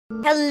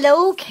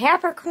Hello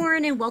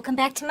Capricorn, and welcome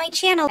back to my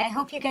channel. I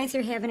hope you guys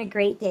are having a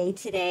great day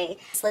today.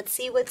 So let's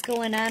see what's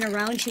going on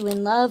around you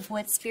in love,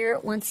 what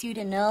spirit wants you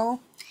to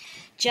know.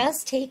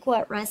 Just take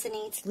what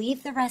resonates,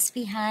 leave the rest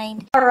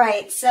behind. All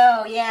right,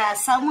 so yeah,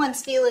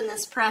 someone's feeling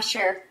this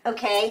pressure,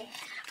 okay?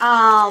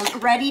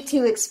 Ready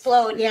to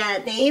explode. Yeah,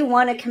 they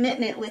want a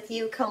commitment with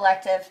you,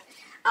 collective.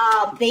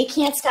 They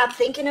can't stop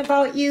thinking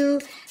about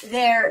you.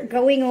 They're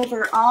going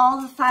over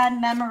all the fond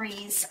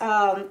memories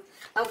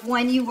of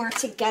when you were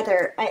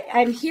together.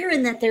 I'm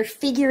hearing that they're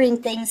figuring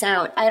things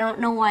out. I don't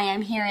know why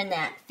I'm hearing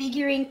that.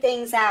 Figuring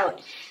things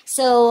out.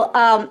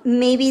 So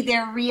maybe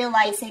they're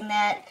realizing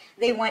that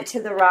they went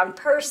to the wrong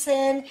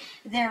person.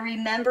 They're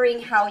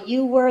remembering how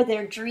you were.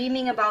 They're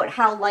dreaming about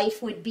how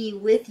life would be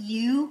with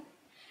you.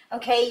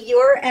 Okay,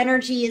 your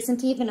energy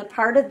isn't even a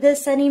part of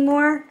this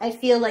anymore. I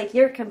feel like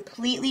you're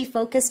completely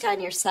focused on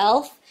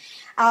yourself.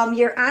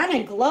 You're on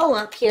a glow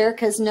up here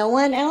because no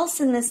one else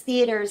in this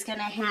theater is going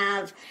to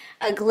have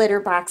a glitter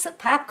box of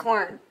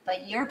popcorn.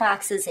 But your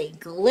box is a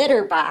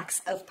glitter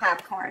box of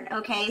popcorn.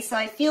 Okay, so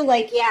I feel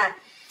like, yeah,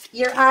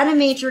 you're on a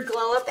major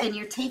glow up and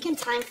you're taking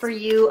time for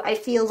you. I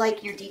feel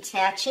like you're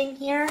detaching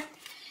here.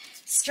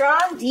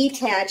 Strong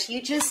detach.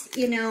 You just,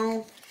 you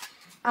know,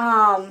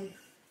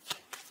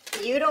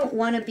 you don't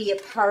want to be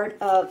a part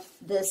of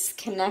this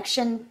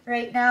connection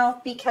right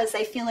now because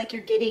I feel like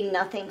you're getting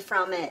nothing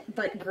from it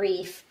but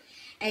grief.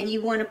 And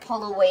you want to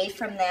pull away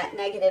from that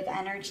negative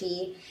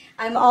energy.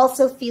 I'm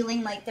also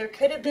feeling like there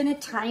could have been a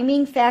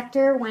timing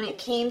factor when it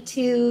came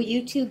to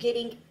you two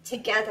getting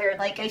together.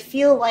 Like, I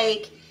feel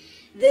like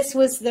this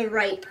was the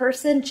right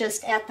person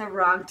just at the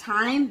wrong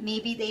time.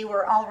 Maybe they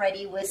were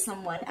already with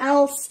someone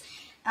else.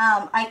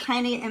 I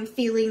kind of am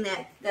feeling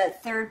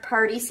that third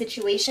party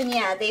situation.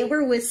 Yeah, they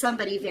were with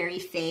somebody very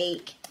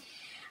fake.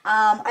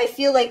 I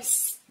feel like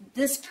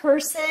this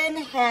person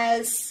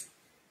has...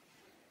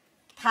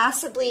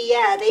 possibly,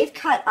 yeah, they've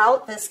cut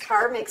out this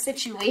karmic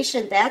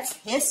situation. That's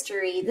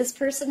history. This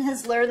person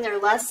has learned their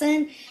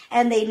lesson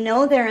and they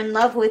know they're in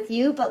love with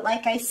you. But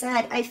like I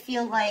said, I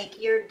feel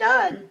like you're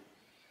done.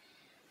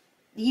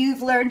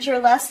 You've learned your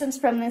lessons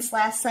from this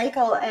last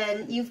cycle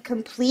and you've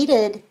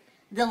completed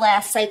the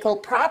last cycle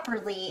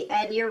properly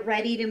and you're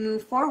ready to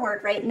move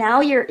forward. Right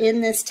now you're in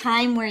this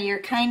time where you're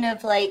kind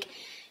of like...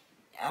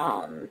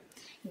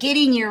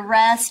 getting your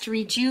rest,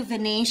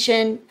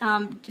 rejuvenation,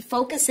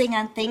 focusing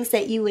on things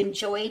that you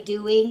enjoy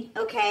doing,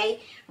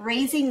 okay?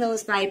 Raising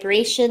those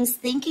vibrations,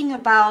 thinking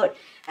about,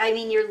 I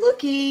mean, you're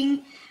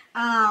looking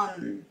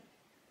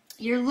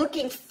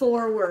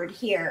forward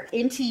here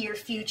into your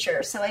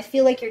future. So I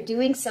feel like you're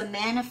doing some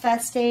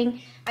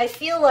manifesting. I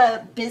feel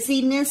a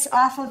busyness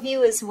off of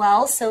you as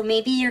well. So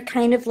maybe you're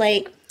kind of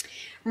like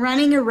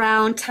running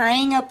around,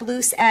 tying up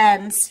loose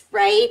ends,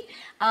 right?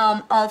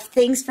 Of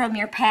things from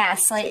your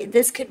past. Like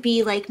this could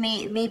be like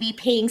maybe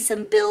paying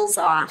some bills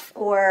off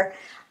or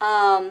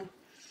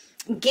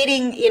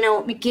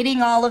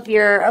getting all of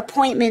your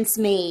appointments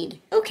made,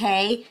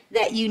 okay,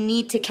 that you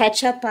need to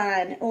catch up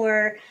on.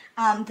 Or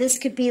this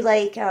could be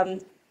like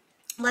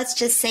let's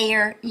just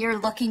say you're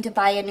looking to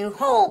buy a new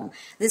home.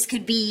 This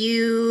could be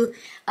you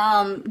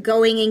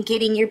going and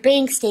getting your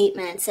bank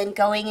statements and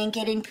going and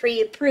getting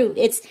pre-approved.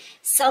 It's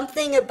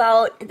something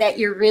about that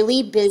you're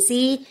really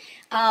busy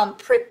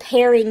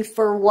preparing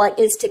for what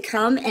is to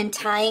come and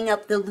tying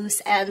up the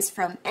loose ends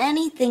from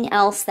anything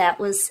else that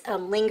was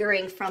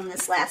lingering from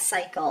this last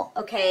cycle,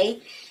 okay?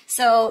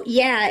 So,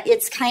 yeah,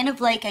 it's kind of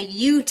like a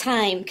you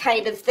time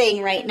kind of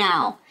thing right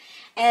now.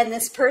 And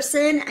this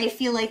person, I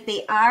feel like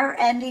they are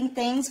ending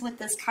things with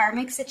this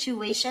karmic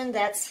situation.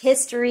 That's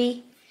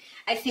history.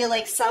 I feel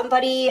like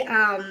somebody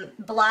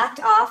blocked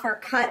off or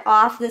cut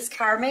off this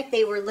karmic.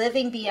 They were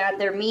living beyond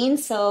their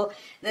means, so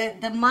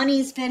the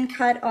money's been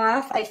cut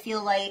off. I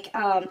feel like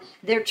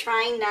they're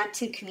trying not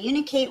to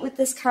communicate with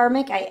this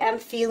karmic. I am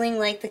feeling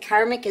like the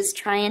karmic is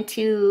trying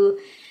to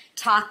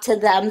talk to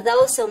them,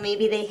 though, so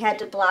maybe they had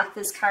to block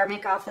this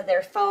karmic off of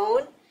their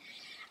phone.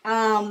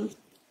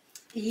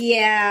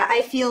 Yeah,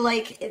 I feel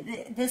like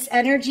this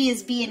energy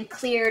is being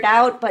cleared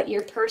out, but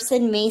your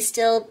person may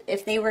still,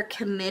 if they were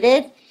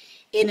committed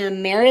in a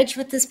marriage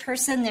with this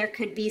person, there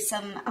could be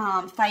some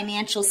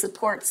financial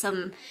support,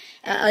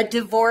 a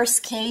divorce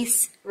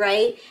case,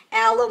 right?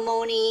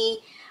 Alimony,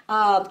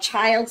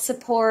 child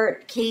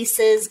support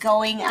cases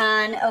going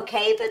on,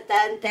 okay? But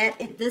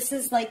then this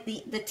is like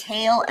the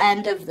tail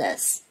end of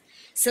this.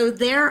 So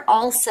they're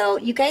also,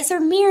 you guys are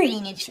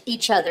marrying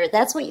each other.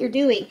 That's what you're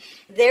doing.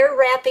 They're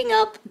wrapping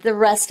up the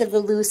rest of the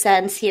loose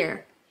ends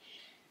here,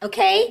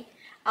 okay?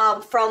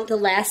 From the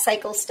last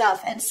cycle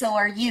stuff, and so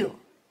are you.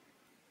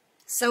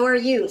 So are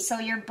you. So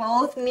you're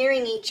both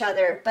mirroring each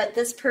other, but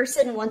this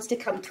person wants to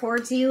come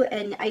towards you,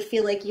 and I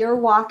feel like you're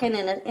walking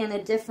in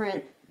a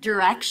different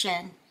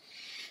direction.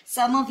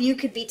 Some of you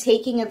could be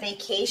taking a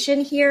vacation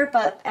here,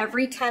 but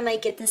every time I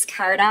get this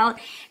card out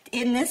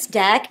in this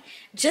deck,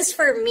 just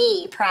for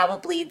me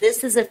probably,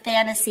 this is a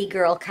Fantasy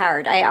Girl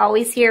card. I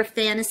always hear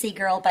Fantasy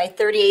Girl by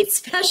 38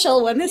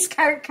 Special when this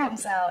card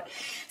comes out.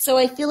 So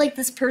I feel like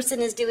this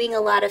person is doing a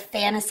lot of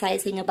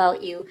fantasizing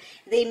about you.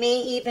 They may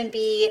even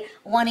be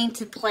wanting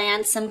to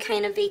plan some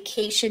kind of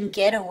vacation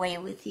getaway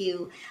with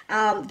you.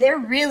 They're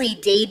really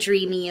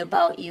daydreaming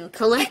about you,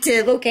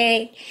 collective,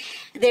 okay?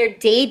 They're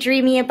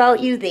daydreaming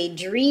about you. They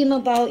dream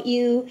about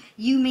you.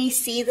 You may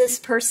see this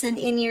person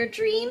in your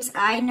dreams.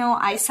 I know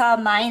I saw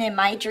mine in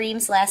my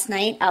dreams last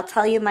night. I'll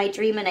tell you my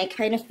dream, and I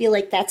kind of feel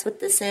like that's what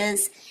this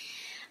is.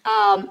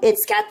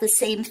 It's got the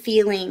same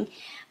feeling.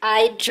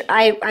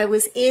 I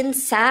was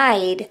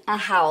inside a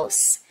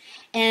house,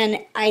 and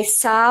I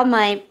saw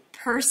my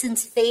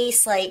person's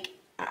face, like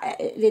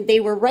they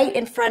were right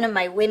in front of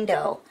my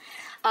window.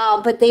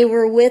 But they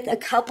were with a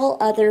couple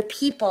other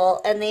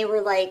people, and they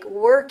were like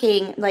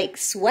working, like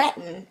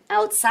sweating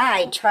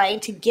outside,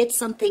 trying to get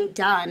something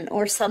done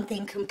or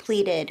something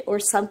completed or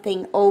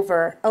something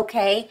over,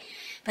 okay?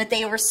 But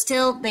they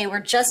were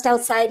just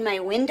outside my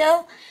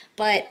window,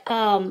 but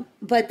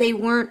they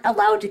weren't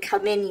allowed to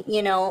come in,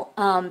 you know.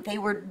 They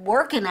were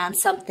working on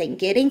something,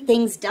 getting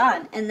things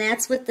done, and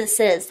that's what this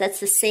is. That's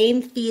the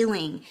same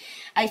feeling.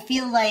 I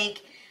feel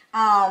like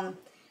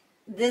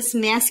this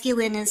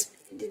masculine is,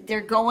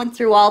 they're going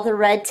through all the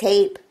red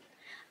tape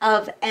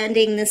of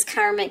ending this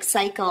karmic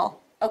cycle,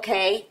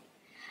 okay?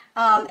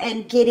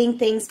 And getting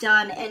things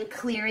done and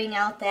clearing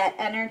out that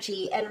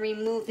energy and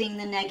removing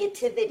the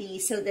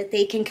negativity so that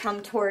they can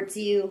come towards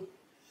you.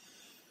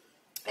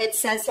 It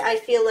says, I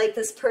feel like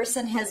this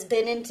person has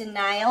been in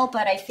denial,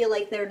 but I feel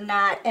like they're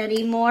not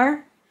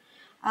anymore.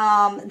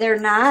 They're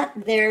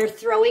not. They're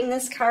throwing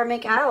this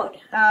karmic out.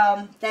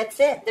 That's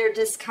it. They're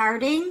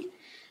discarding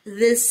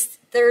this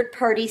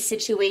third-party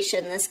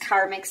situation, this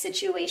karmic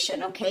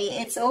situation, okay?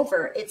 It's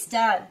over. It's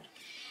done.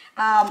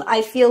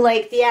 I feel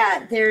like,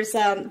 yeah, there's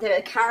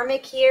the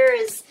karmic here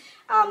is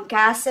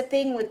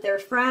gossiping with their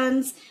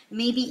friends,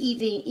 maybe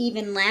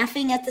even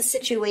laughing at the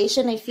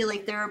situation. I feel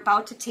like they're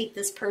about to take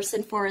this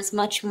person for as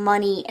much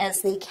money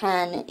as they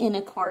can in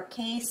a court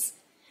case.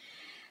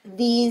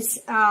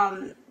 These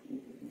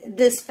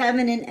this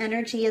feminine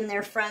energy and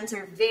their friends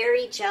are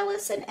very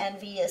jealous and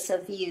envious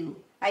of you,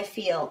 I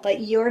feel, but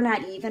you're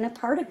not even a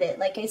part of it.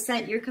 Like I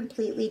said, you're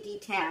completely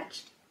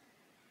detached.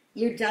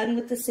 You're done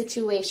with the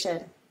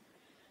situation.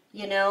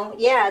 You know,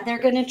 yeah, they're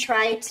going to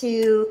try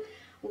to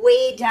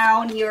weigh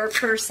down your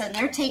person.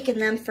 They're taking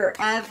them for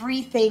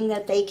everything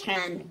that they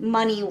can,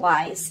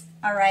 money-wise,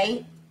 all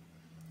right?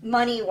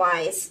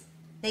 Money-wise.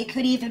 They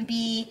could even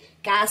be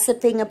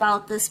gossiping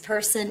about this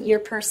person, your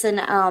person,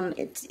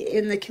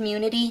 in the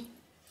community.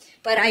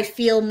 But I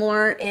feel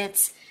more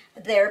it's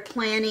they're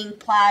planning,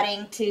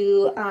 plotting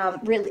to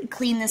really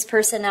clean this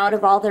person out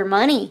of all their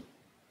money.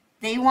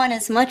 They want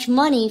as much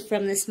money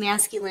from this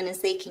masculine as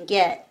they can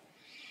get.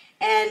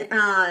 And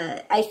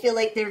I feel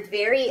like they're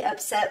very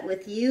upset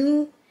with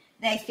you.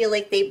 I feel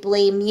like they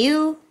blame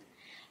you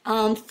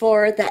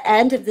for the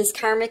end of this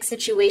karmic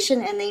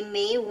situation, and they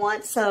may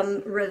want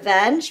some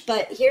revenge.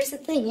 But here's the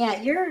thing,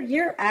 yeah,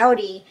 you're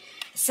outie.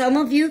 Some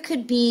of you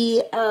could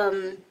be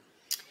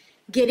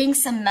getting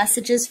some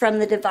messages from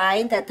the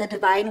divine that the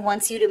divine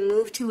wants you to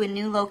move to a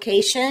new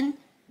location.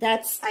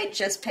 I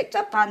just picked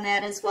up on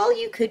that as well.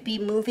 You could be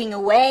moving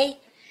away.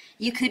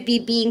 You could be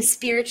being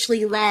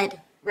spiritually led,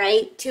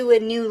 right, to a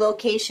new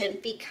location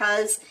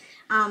because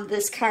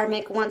this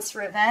karmic wants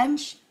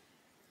revenge,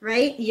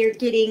 right? You're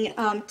getting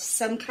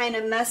some kind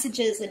of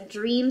messages and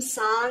dream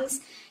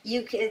songs.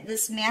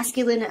 This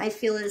masculine, I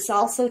feel, is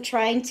also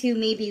trying to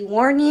maybe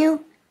warn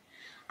you.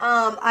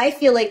 I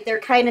feel like they're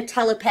kind of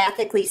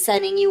telepathically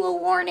sending you a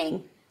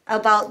warning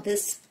about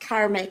this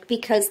karmic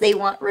because they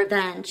want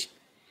revenge.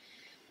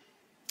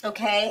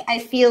 Okay, I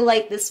feel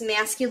like this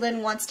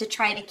masculine wants to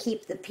try to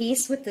keep the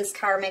peace with this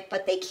karmic,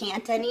 but they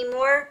can't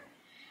anymore.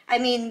 I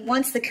mean,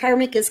 once the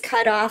karmic is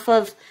cut off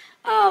of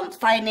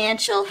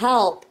financial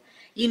help,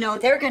 you know,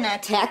 they're going to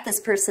attack this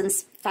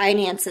person's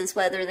finances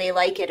whether they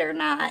like it or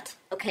not.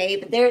 Okay,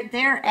 but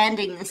they're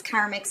ending this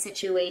karmic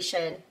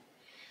situation.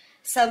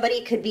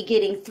 Somebody could be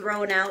getting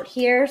thrown out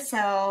here,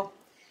 so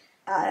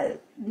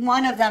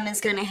one of them is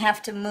going to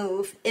have to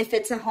move. If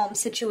it's a home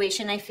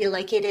situation, I feel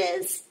like it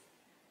is.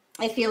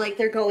 I feel like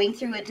they're going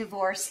through a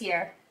divorce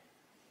here.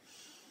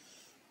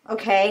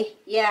 Okay,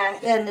 yeah,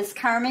 and this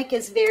karmic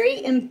is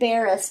very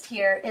embarrassed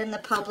here in the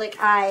public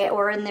eye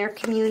or in their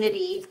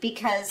community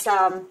because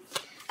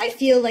I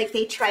feel like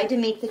they tried to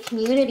make the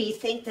community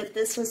think that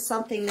this was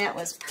something that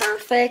was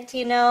perfect,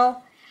 you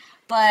know?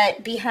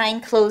 But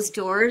behind closed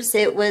doors,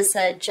 it was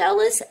a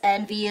jealous,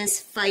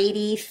 envious,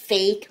 fighty,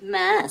 fake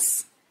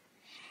mess.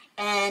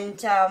 And,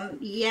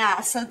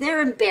 yeah, so they're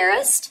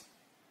embarrassed.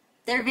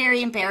 They're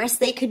very embarrassed.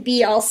 They could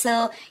be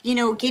also, you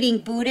know, getting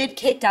booted,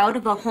 kicked out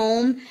of a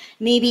home,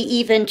 maybe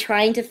even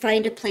trying to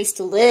find a place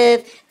to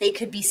live. They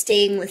could be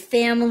staying with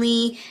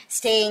family,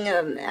 staying,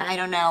 I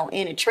don't know,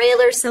 in a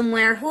trailer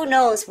somewhere. Who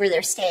knows where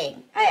they're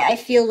staying? I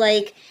feel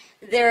like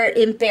they're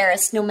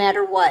embarrassed no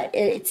matter what.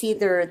 It's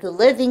either the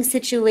living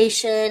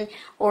situation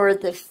or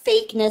the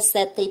fakeness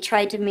that they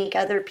tried to make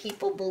other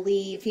people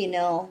believe, you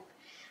know.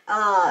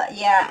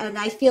 Yeah, and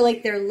I feel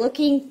like they're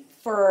looking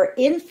for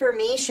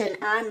information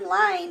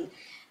online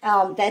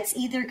that's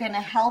either going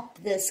to help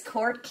this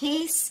court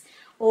case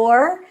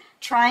or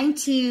trying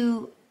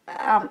to,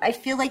 I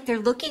feel like they're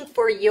looking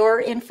for your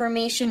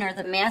information or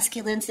the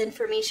masculine's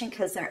information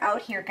because they're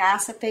out here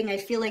gossiping. I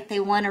feel like they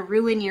want to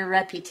ruin your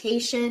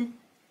reputation.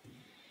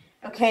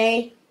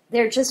 Okay?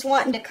 They're just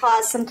wanting to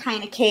cause some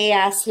kind of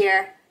chaos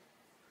here.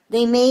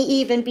 They may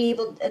even be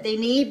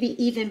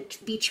even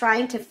be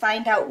trying to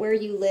find out where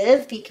you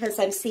live because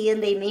I'm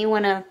seeing they may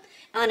want to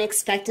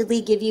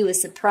unexpectedly give you a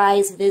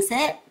surprise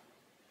visit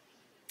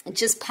and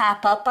just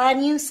pop up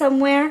on you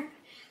somewhere.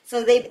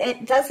 So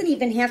it doesn't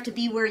even have to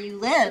be where you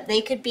live.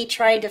 They could be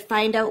trying to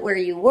find out where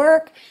you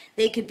work.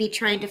 They could be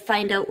trying to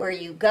find out where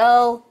you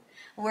go,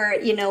 where,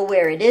 you know,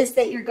 where it is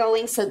that you're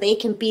going, so they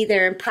can be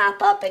there and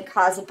pop up and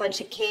cause a bunch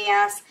of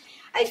chaos.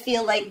 I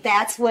feel like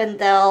that's when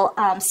they'll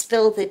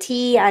spill the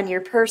tea on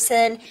your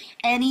person,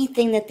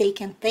 anything that they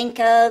can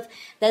think of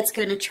that's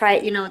going to try,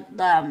 you know,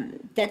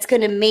 that's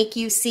going to make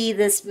you see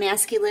this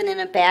masculine in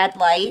a bad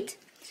light,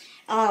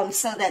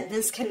 so that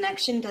this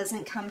connection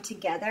doesn't come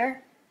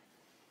together.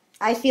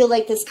 I feel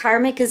like this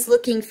karmic is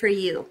looking for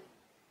you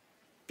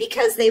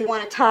because they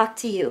want to talk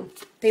to you.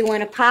 They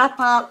want to pop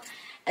up.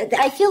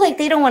 I feel like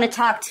they don't want to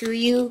talk to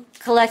you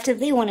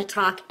collectively. They want to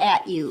talk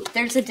at you.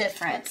 There's a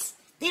difference.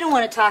 They don't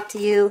want to talk to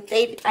you.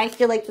 I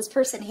feel like this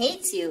person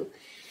hates you,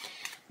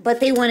 but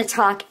they want to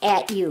talk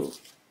at you.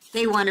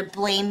 They want to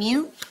blame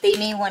you. They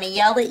may want to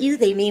yell at you.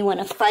 They may want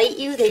to fight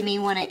you. They may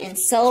want to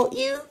insult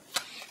you.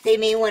 They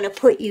may want to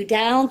put you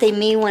down. They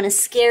may want to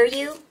scare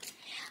you.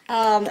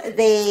 I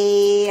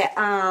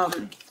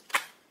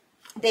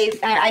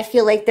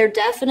feel like they're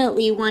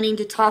definitely wanting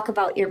to talk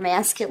about your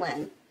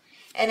masculine.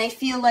 And I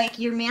feel like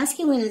your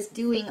masculine is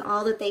doing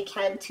all that they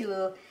can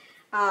to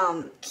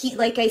keep,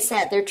 like I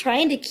said, they're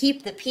trying to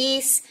keep the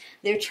peace.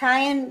 They're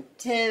trying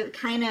to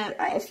kind of,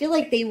 I feel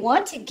like they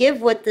want to give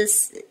what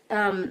this,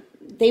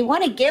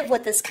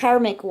 this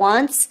karmic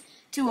wants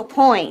to a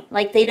point.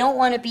 Like they don't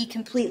want to be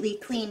completely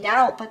cleaned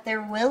out, but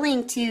they're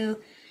willing to,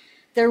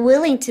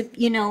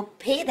 you know,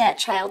 pay that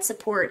child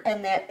support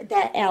and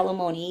that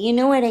alimony. You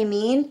know what I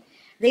mean?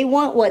 They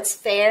want what's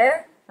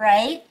fair,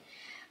 right?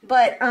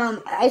 But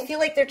I feel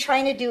like they're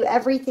trying to do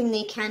everything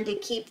they can to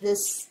keep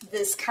this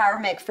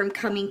karmic from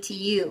coming to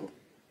you.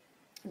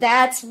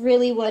 That's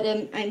really what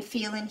I'm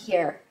feeling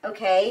here,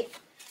 okay?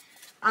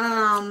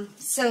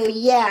 So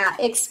yeah,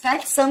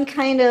 expect some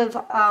kind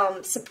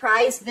of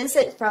surprise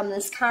visit from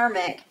this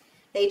karmic.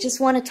 They just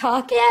want to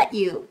talk at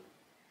you.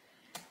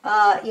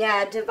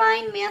 Yeah,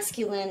 divine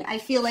masculine. I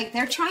feel like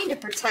they're trying to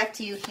protect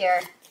you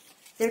here.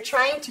 They're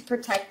trying to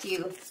protect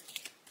you.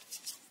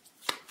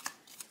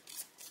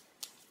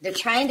 They're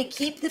trying to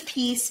keep the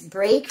peace,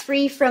 break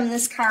free from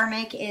this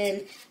karmic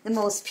in the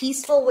most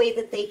peaceful way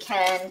that they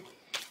can,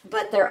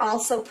 but they're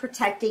also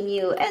protecting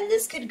you. And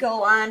this could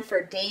go on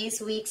for days,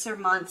 weeks, or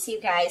months,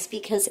 you guys,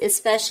 because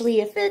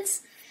especially if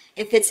it's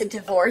a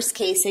divorce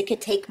case, it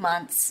could take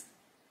months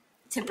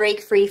to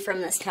break free from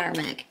this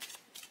karmic.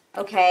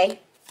 Okay?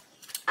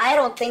 I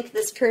don't think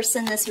this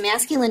person, this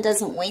masculine,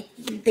 doesn't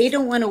wait. They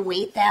don't want to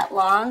wait that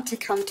long to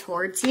come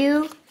towards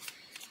you.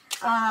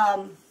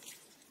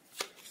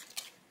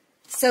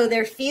 So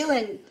they're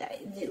feeling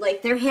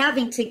like they're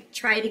having to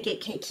try to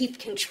keep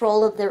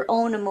control of their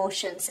own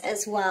emotions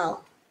as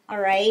well. All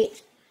right?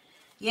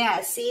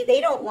 Yeah, see,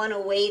 they don't want to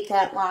wait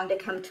that long to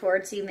come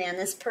towards you, man.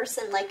 This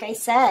person, like I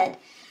said,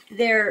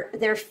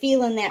 they're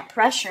feeling that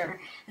pressure.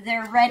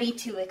 They're ready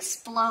to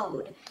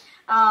explode.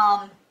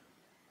 I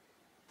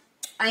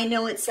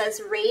know it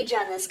says rage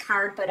on this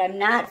card, but I'm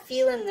not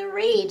feeling the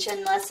rage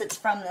unless it's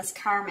from this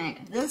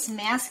karmic. This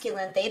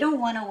masculine, they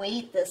don't want to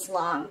wait this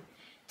long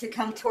to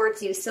come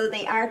towards you. So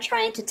they are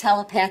trying to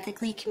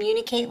telepathically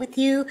communicate with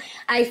you.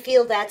 I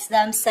feel that's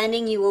them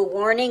sending you a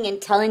warning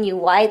and telling you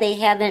why they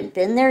haven't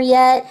been there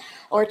yet,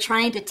 or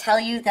trying to tell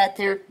you that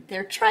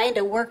they're trying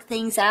to work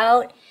things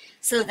out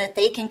so that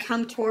they can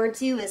come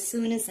towards you as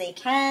soon as they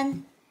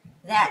can.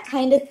 That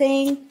kind of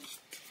thing.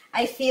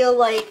 I feel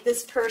like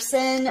this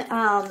person,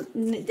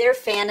 they're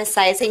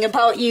fantasizing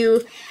about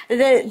you.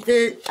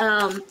 The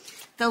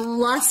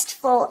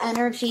lustful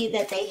energy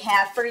that they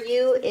have for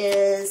you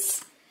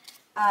is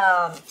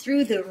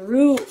through the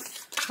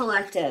roof,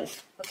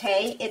 collective,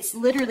 okay? It's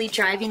literally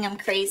driving them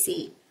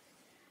crazy.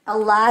 A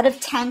lot of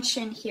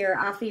tension here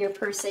off of your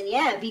person,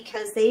 yeah,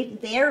 because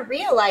they're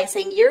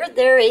realizing you're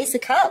their Ace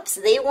of Cups.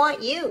 They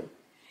want you.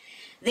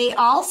 They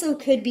also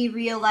could be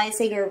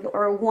realizing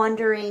or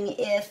wondering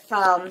if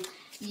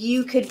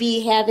you could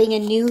be having a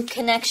new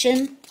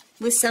connection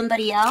with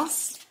somebody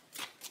else.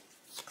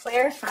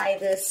 Clarify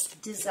this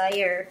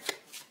desire.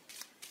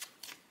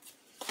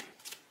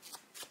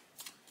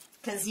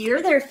 Because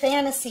you're their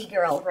fantasy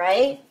girl,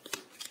 right?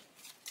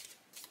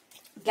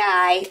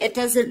 Guy, it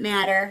doesn't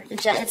matter.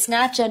 It's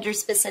not gender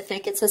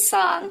specific. It's a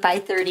song by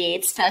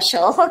 38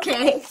 Special,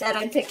 okay, that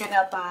I'm picking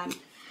up on.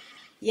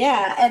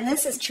 Yeah, and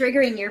this is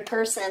triggering your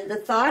person. The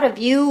thought of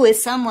you with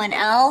someone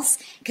else,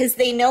 because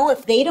they know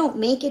if they don't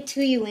make it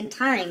to you in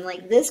time,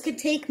 like this could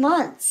take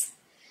months.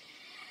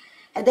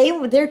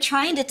 They're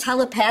trying to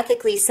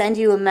telepathically send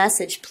you a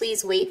message,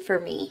 please wait for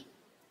me.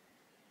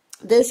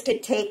 This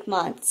could take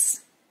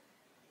months.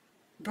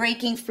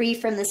 Breaking free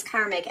from this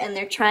karmic, and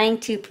they're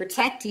trying to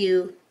protect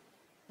you,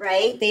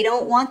 right? They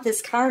don't want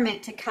this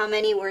karmic to come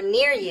anywhere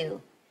near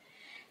you.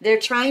 They're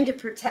trying to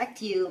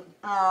protect you,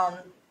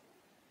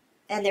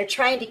 and they're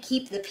trying to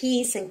keep the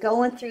peace and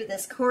going through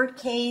this court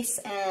case.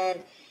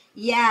 And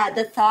yeah,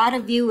 the thought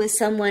of you with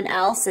someone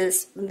else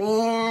is,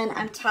 man,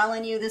 I'm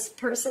telling you, this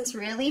person's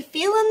really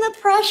feeling the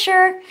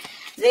pressure.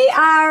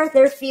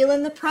 They're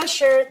feeling the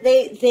pressure.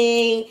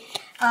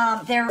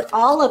 They're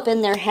all up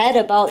in their head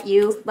about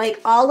you.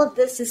 Like, all of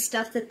this is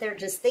stuff that they're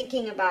just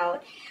thinking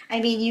about. I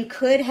mean, you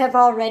could have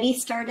already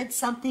started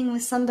something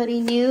with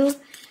somebody new,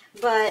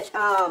 but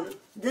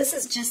this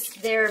is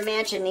just their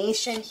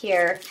imagination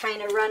here,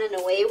 kind of running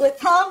away with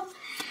them.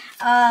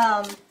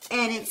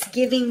 And it's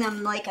giving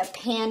them like a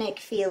panic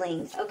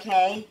feeling,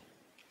 okay?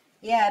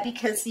 Yeah,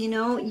 because, you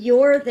know,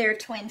 you're their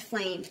twin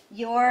flame.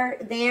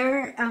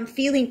 They're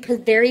feeling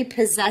very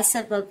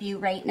possessive of you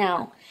right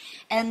now.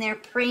 And they're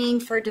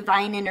praying for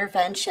divine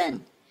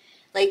intervention.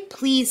 Like,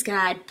 please,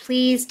 God,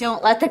 please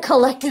don't let the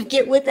collective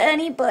get with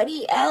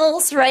anybody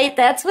else, right?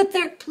 That's what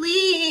they're,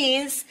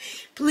 please,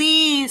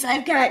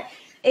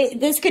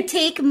 this could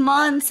take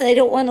months. I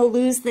don't want to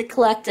lose the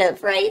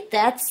collective, right?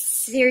 That's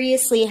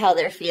seriously how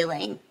they're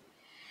feeling.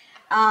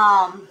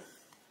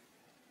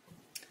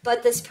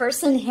 But this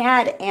person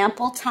had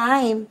ample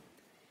time.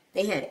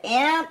 They had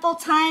ample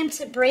time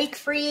to break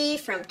free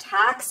from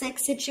toxic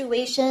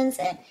situations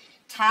and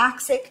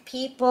toxic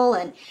people,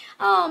 and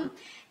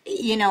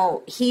you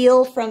know,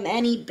 heal from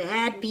any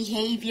bad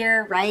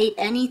behavior, right?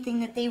 Anything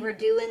that they were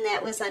doing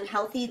that was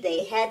unhealthy.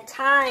 They had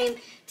time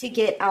to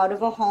get out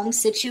of a home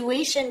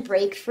situation,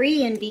 break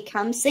free, and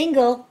become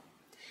single.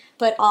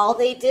 But all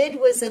they did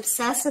was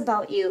obsess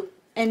about you.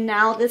 And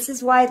now this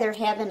is why they're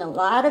having a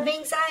lot of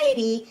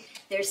anxiety.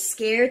 They're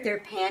scared, they're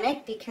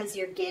panicked because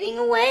you're getting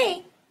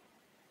away.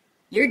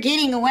 You're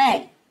getting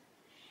away.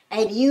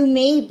 And you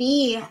may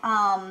be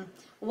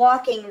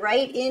walking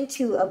right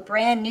into a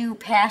brand new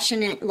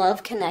passionate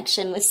love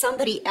connection with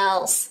somebody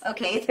else.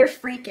 Okay, they're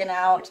freaking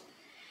out.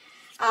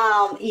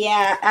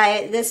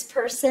 Yeah, this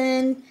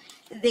person,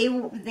 they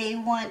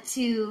want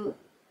to,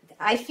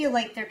 I feel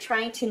like they're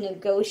trying to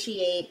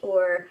negotiate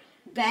or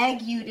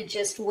beg you to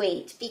just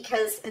wait,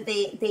 because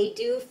they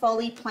do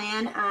fully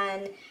plan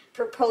on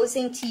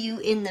proposing to you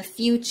in the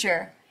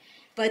future,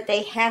 but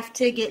they have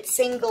to get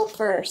single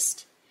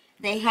first.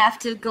 They have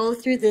to go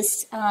through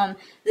this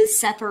this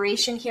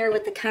separation here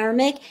with the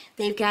karmic.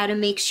 They've got to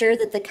make sure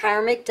that the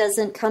karmic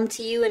doesn't come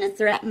to you in a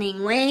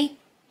threatening way.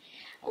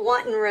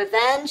 Wanting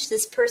revenge,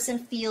 this person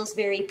feels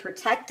very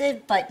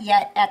protective, but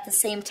yet at the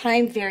same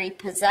time very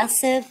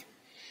possessive.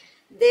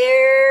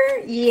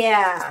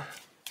 Yeah.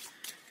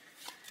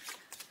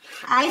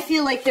 I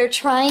feel like they're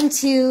trying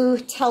to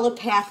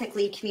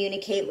telepathically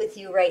communicate with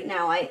you right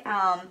now.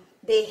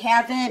 They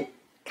haven't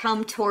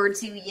come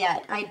towards you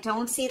yet. I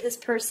don't see this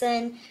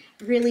person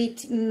really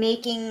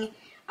making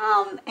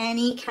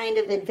any kind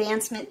of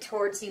advancement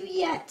towards you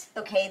yet.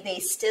 Okay, they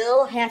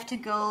still have to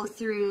go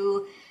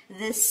through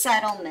this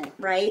settlement,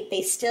 right?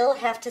 They still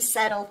have to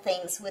settle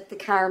things with the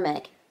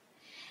karmic.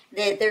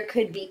 There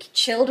could be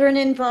children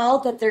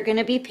involved that they're going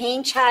to be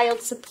paying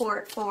child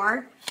support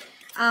for.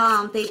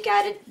 They've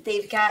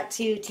got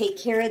to take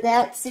care of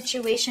that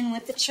situation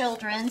with the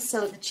children,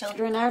 so the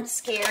children aren't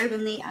scared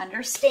and they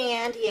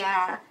understand.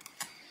 Yeah.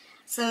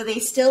 So they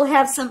still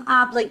have some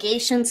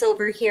obligations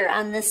over here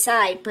on this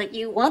side, but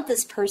you want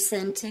this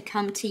person to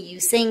come to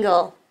you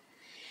single.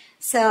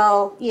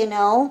 So, you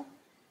know,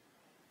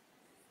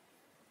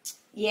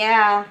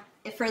 yeah,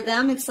 for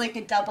them it's like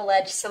a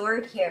double-edged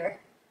sword here.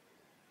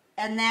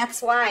 And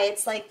that's why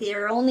it's like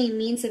their only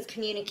means of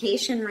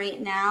communication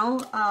right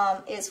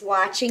now is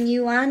watching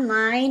you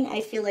online.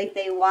 I feel like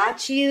they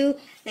watch you.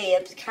 They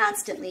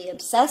constantly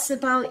obsess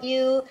about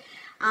you.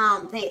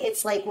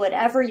 It's like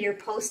whatever you're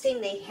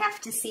posting, they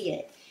have to see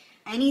it.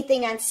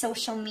 Anything on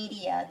social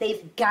media,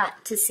 they've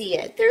got to see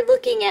it. They're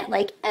looking at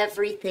like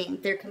everything.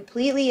 They're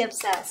completely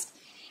obsessed.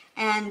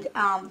 And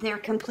they're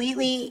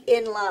completely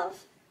in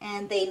love.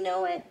 And they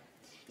know it.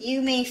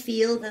 You may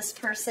feel this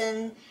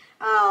person...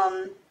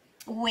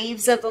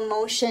 waves of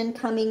emotion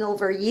coming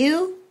over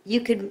you.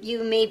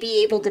 You may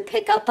be able to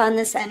pick up on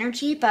this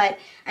energy, but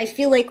I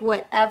feel like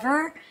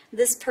whatever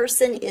this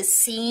person is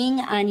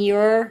seeing on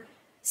your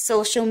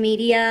social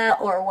media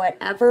or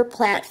whatever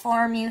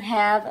platform you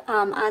have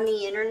on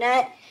the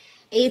internet,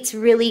 it's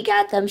really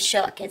got them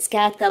shook. It's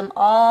got them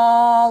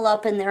all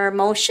up in their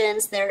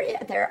emotions.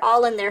 They're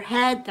all in their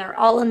head. They're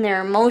all in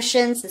their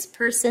emotions. This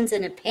person's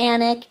in a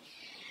panic.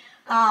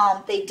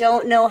 They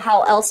don't know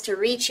how else to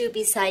reach you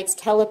besides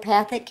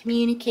telepathic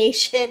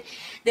communication.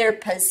 They're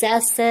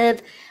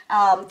possessive.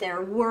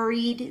 They're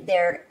worried.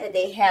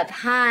 They have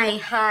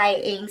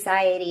high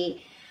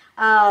anxiety.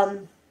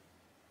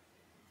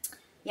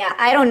 Yeah,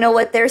 I don't know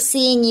what they're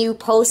seeing you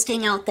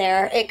posting out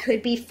there. It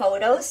could be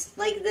photos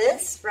like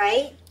this,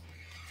 right?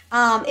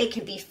 It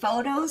could be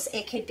photos.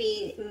 It could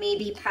be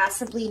maybe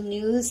possibly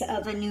news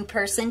of a new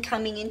person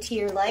coming into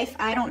your life.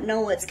 I don't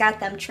know what's got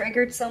them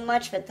triggered so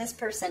much, but this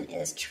person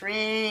is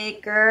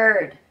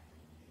triggered.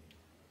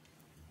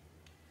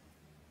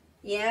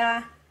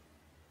 Yeah,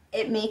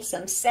 it makes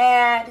them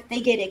sad.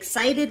 They get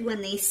excited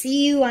when they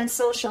see you on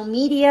social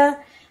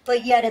media,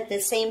 but yet at the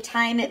same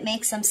time, it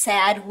makes them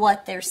sad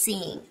what they're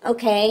seeing,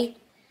 okay?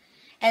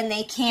 And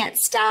they can't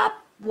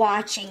stop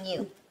watching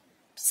you.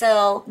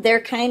 So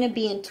they're kind of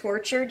being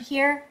tortured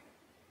here.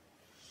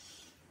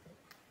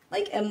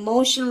 Like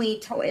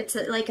emotionally, it's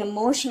like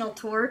emotional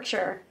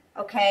torture,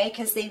 okay?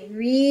 Because they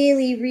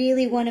really,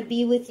 really want to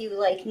be with you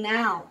like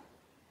now.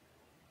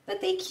 But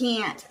they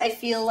can't. I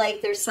feel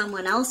like there's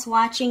someone else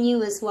watching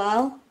you as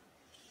well.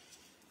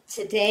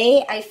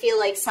 Today, I feel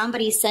like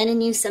somebody's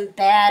sending you some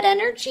bad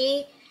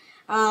energy.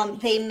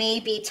 They may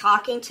be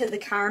talking to the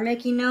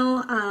karmic, you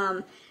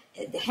know,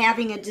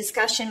 having a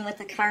discussion with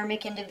the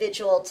karmic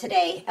individual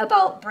today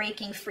about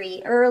breaking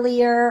free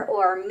earlier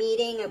or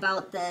meeting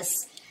about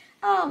this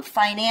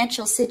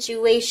financial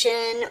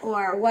situation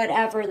or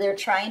whatever. They're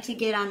trying to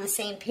get on the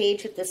same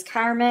page with this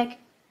karmic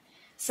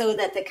so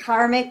that the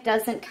karmic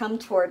doesn't come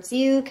towards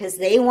you because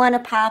they want to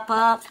pop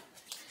up.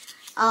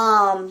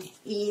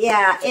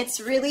 Yeah,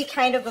 it's really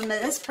kind of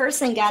this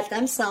person got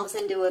themselves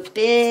into a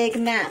big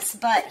mess,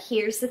 but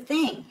here's the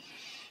thing.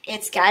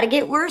 It's got to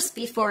get worse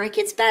before it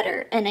gets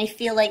better, and I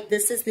feel like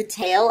this is the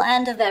tail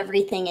end of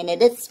everything, and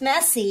it's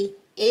messy.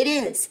 It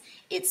is.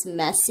 It's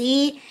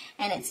messy,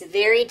 and it's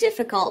very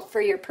difficult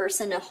for your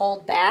person to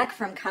hold back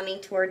from coming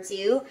towards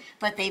you,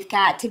 but they've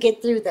got to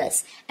get through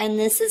this, and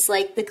this is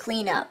like the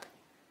cleanup.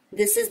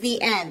 This is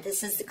the end.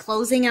 This is the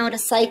closing out a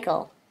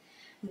cycle.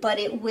 But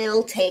it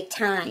will take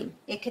time.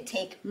 It could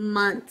take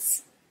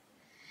months.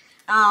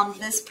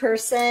 This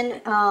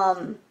person,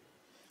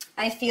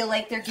 I feel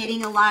like they're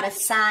getting a lot of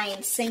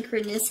signs,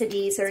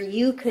 synchronicities, or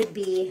you could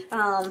be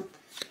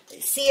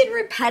seeing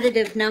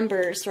repetitive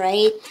numbers,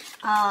 right?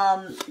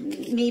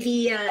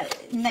 Maybe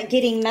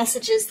getting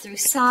messages through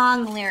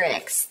song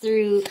lyrics,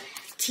 through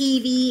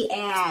TV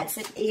ads,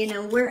 you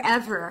know,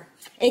 wherever.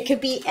 It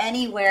could be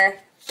anywhere.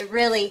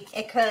 Really,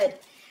 it could.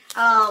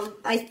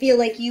 I feel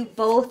like you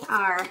both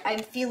are.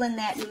 I'm feeling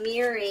that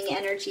mirroring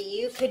energy.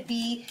 You could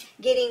be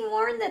getting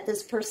warned that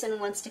this person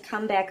wants to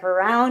come back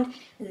around.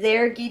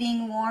 They're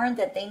getting warned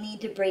that they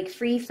need to break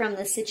free from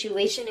the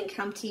situation and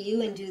come to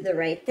you and do the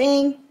right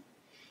thing.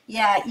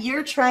 Yeah,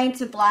 you're trying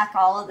to block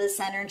all of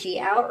this energy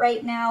out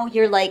right now.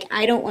 You're like,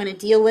 I don't want to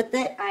deal with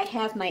it. I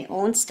have my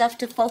own stuff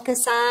to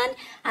focus on.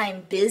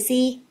 I'm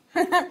busy,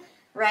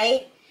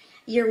 right?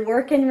 You're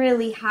working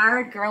really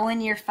hard,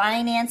 growing your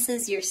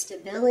finances, your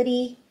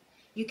stability.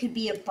 You could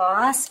be a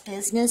boss,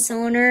 business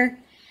owner,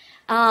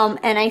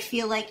 and I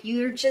feel like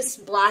you're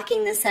just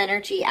blocking this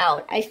energy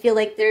out. I feel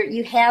like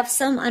you have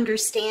some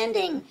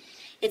understanding.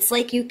 It's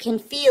like you can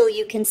feel,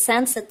 you can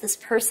sense that this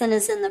person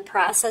is in the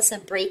process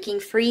of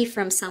breaking free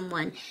from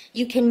someone.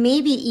 You can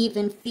maybe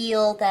even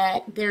feel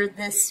that they're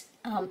this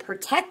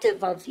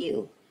protective of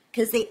you,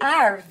 because they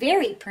are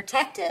very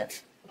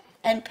protective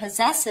and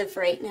possessive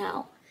right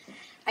now.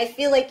 I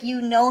feel like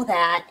you know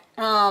that.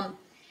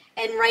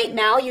 And right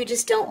now, you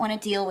just don't want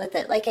to deal with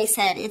it. Like I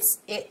said,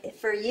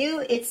 for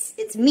you,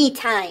 it's me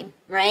time,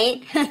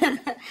 right?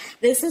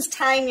 This is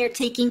time you're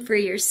taking for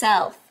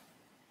yourself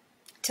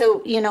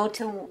to, you know,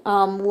 to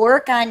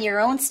work on your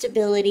own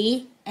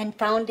stability and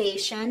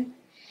foundation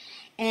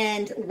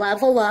and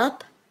level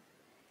up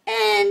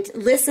and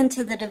listen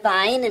to the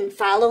divine and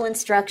follow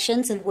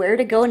instructions of where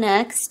to go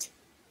next.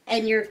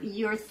 And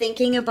you're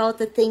thinking about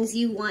the things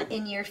you want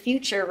in your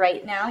future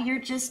right now. You're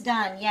just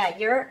done. Yeah,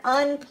 you're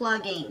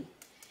unplugging.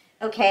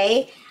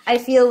 Okay, I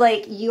feel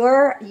like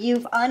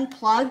you've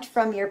unplugged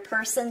from your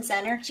person's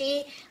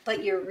energy,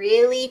 but you're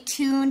really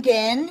tuned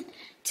in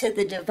to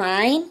the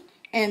divine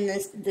and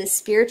the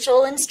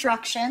spiritual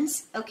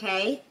instructions.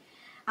 Okay,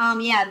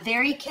 yeah,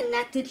 very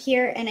connected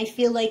here, and I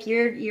feel like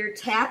you're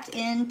tapped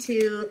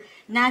into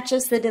not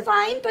just the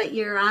divine, but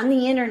you're on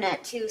the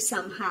internet too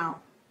somehow.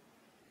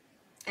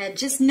 And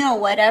just know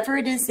whatever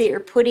it is that you're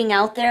putting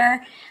out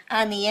there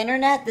on the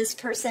internet, this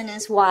person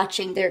is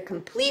watching. They're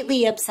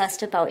completely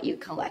obsessed about you,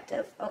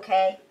 collective,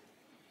 okay?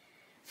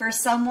 For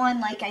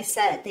someone, like I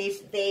said,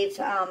 they've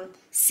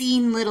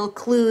seen little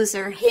clues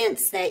or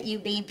hints that you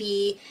may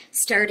be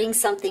starting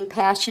something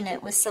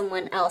passionate with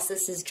someone else.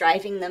 This is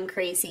driving them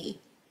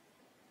crazy.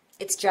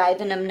 It's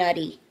driving them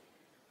nutty.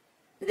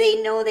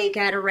 They know they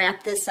got to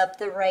wrap this up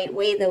the right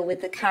way, though,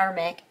 with the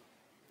karmic.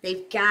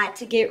 They've got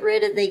to get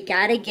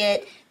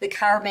the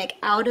karmic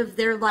out of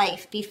their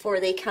life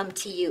before they come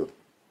to you.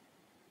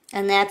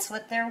 And that's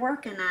what they're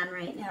working on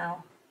right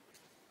now.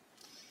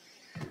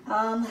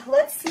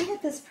 Let's see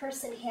what this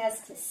person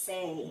has to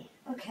say.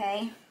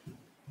 Okay.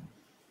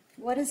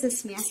 What does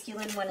this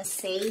masculine want to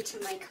say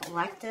to my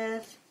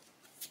collective?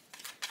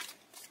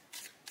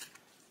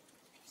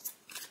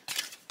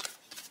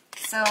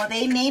 So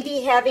they may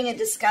be having a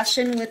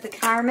discussion with the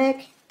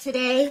karmic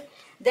today.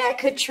 that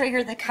could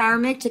trigger the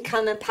karmic to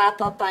come and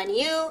pop up on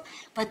you,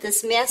 but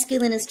this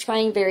masculine is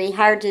trying very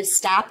hard to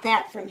stop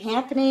that from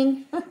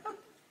happening.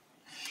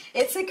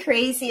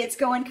 It's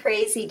going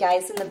crazy,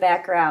 guys, in the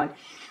background.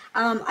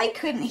 I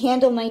couldn't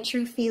handle my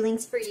true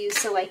feelings for you,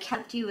 so I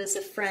kept you as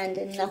a friend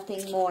and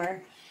nothing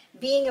more.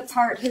 Being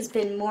apart has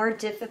been more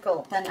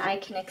difficult than I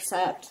can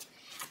accept.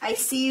 I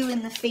see you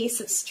in the face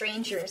of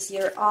strangers.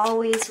 You're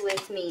always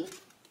with me.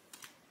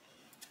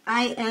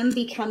 I am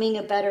becoming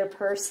a better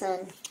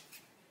person.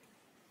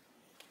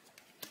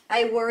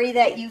 I worry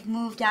that you've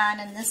moved on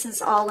and this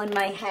is all in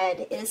my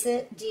head. Is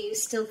it? Do you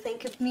still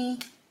think of me?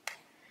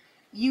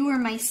 You were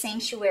my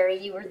sanctuary.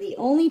 You were the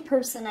only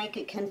person I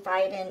could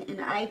confide in,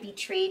 and I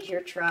betrayed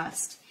your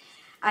trust.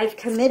 I've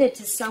committed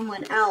to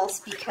someone else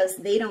because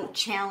they don't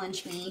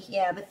challenge me.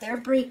 Yeah, but they're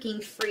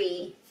breaking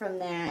free from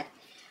that.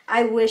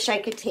 I wish I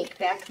could take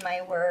back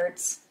my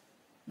words.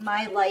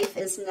 My life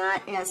is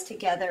not as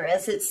together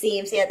as it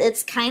seems. Yeah,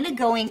 it's kind of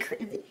going...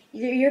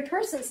 Your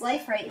person's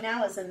life right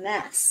now is a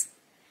mess.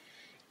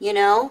 You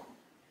know?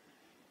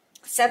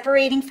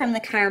 Separating from the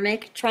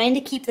karmic, trying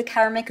to keep the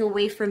karmic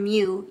away from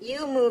you,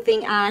 you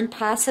moving on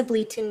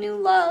possibly to new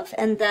love,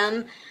 and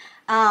them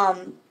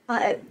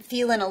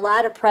feeling a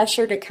lot of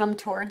pressure to come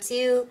towards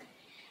you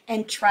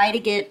and try to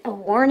get a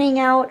warning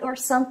out or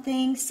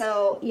something.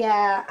 So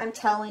yeah, I'm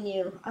telling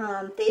you,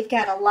 they've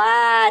got a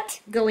lot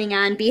going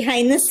on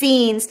behind the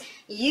scenes.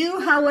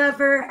 You,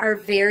 however, are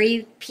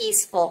very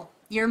peaceful.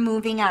 You're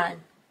moving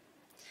on.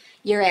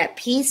 You're at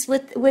peace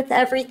with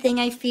everything,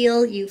 I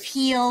feel. You've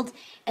healed,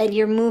 and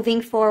you're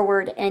moving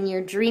forward, and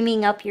you're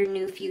dreaming up your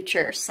new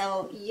future.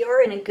 So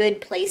you're in a good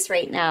place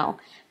right now.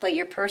 But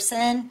your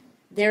person,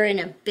 they're in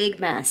a big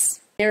mess.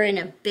 They're in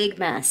a big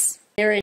mess. They're in